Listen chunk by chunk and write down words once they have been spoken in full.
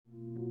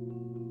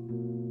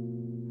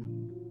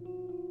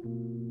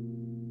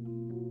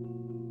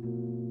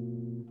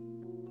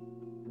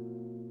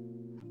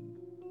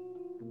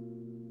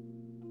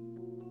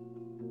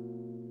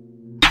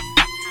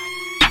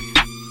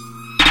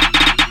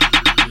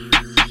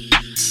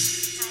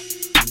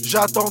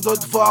J'attends de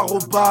te voir au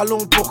ballon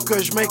pour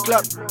que je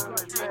m'éclate.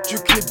 Tu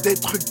clips des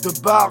trucs de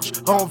barge,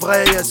 en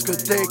vrai est-ce que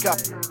t'es cap?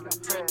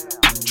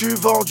 Tu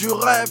vends du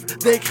rêve,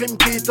 des crimes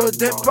qui te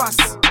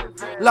dépassent.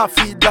 La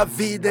fille de la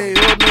vidéo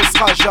ne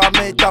sera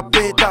jamais ta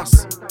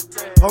pétasse.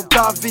 En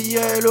ta vie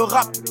et le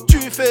rap,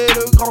 tu fais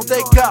le grand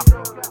écart.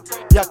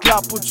 Y'a que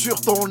la poudre sur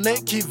ton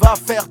nez qui va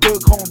faire de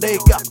grands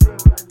dégâts.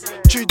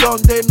 Tu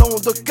donnes des noms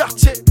de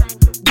quartiers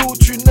d'où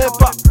tu n'es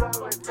pas.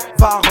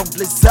 Va rendre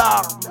les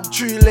armes,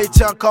 tu les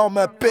tiens comme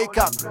un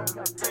P4.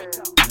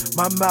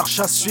 Ma marche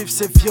à suivre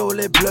c'est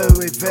violet, bleu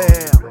et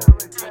vert.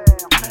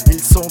 Ils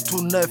sont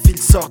tout neufs, ils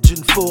sortent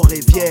d'une forêt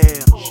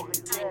vierge.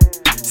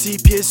 6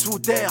 pieds sous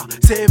terre,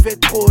 c'est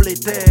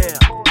prolétaire.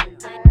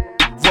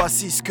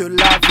 Voici ce que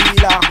la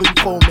vie, la rue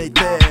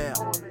promettait.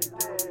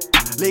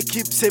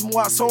 L'équipe c'est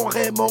moi, son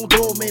Raymond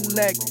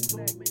Domenech.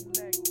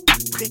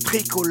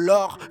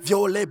 Tricolore,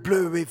 violet,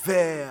 bleu et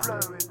vert.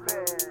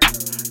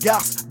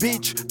 Garce,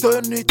 bitch,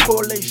 tenue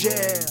trop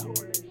légère.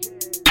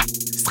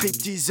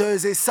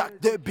 Stripteaseuse et sac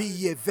de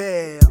billets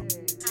verts.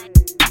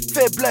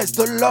 Faiblesse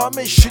de l'homme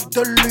et chute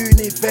de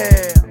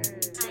l'univers.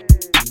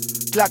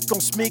 Claque ton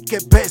smic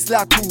et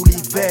baisse-la tout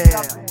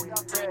l'hiver.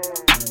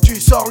 Tu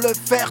sors le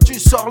fer, tu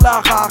sors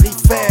la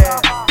rarifère.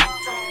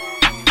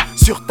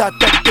 Sur ta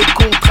tête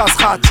tes contrats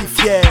se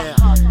ratifièrent.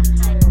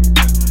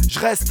 Je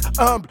reste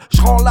humble,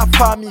 je rends la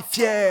famille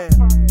fière.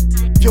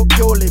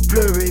 Violet,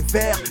 bleu et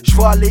vert, je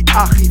vois les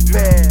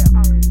arrivères.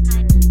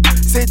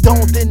 C'est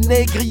dans des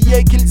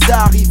négriers qu'ils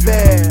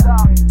arrivèrent.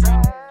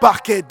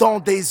 Parqués dans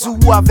des zoos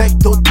avec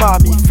d'autres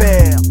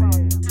mammifères.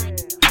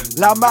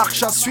 La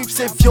marche à suivre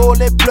c'est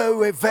violet,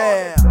 bleu et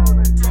vert.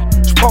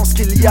 Je pense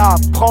qu'il y a à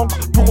prendre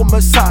pour me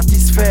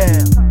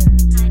satisfaire.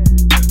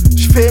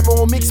 Je fais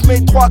mon mix,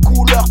 mes 3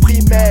 couleurs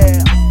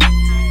primaires.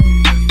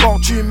 Quand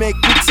tu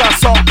m'écoutes ça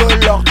sort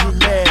de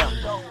l'ordinaire.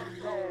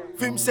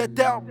 Fume cette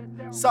herbe,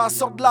 ça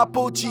sort de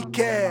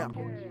l'apothicaire.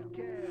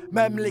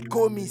 Même les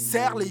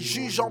commissaires, les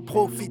juges en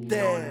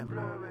profitèrent.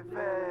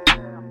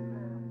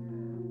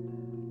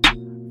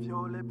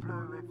 Violet,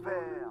 bleu et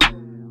vert.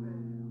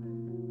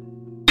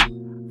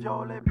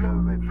 Violet,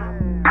 bleu et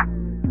vert.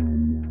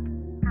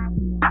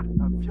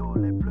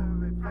 Violet, bleu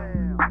et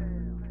vert.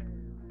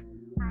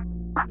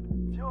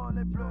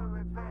 Violet, bleu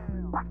et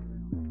vert.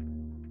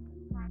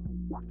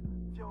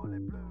 Violet,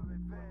 bleu.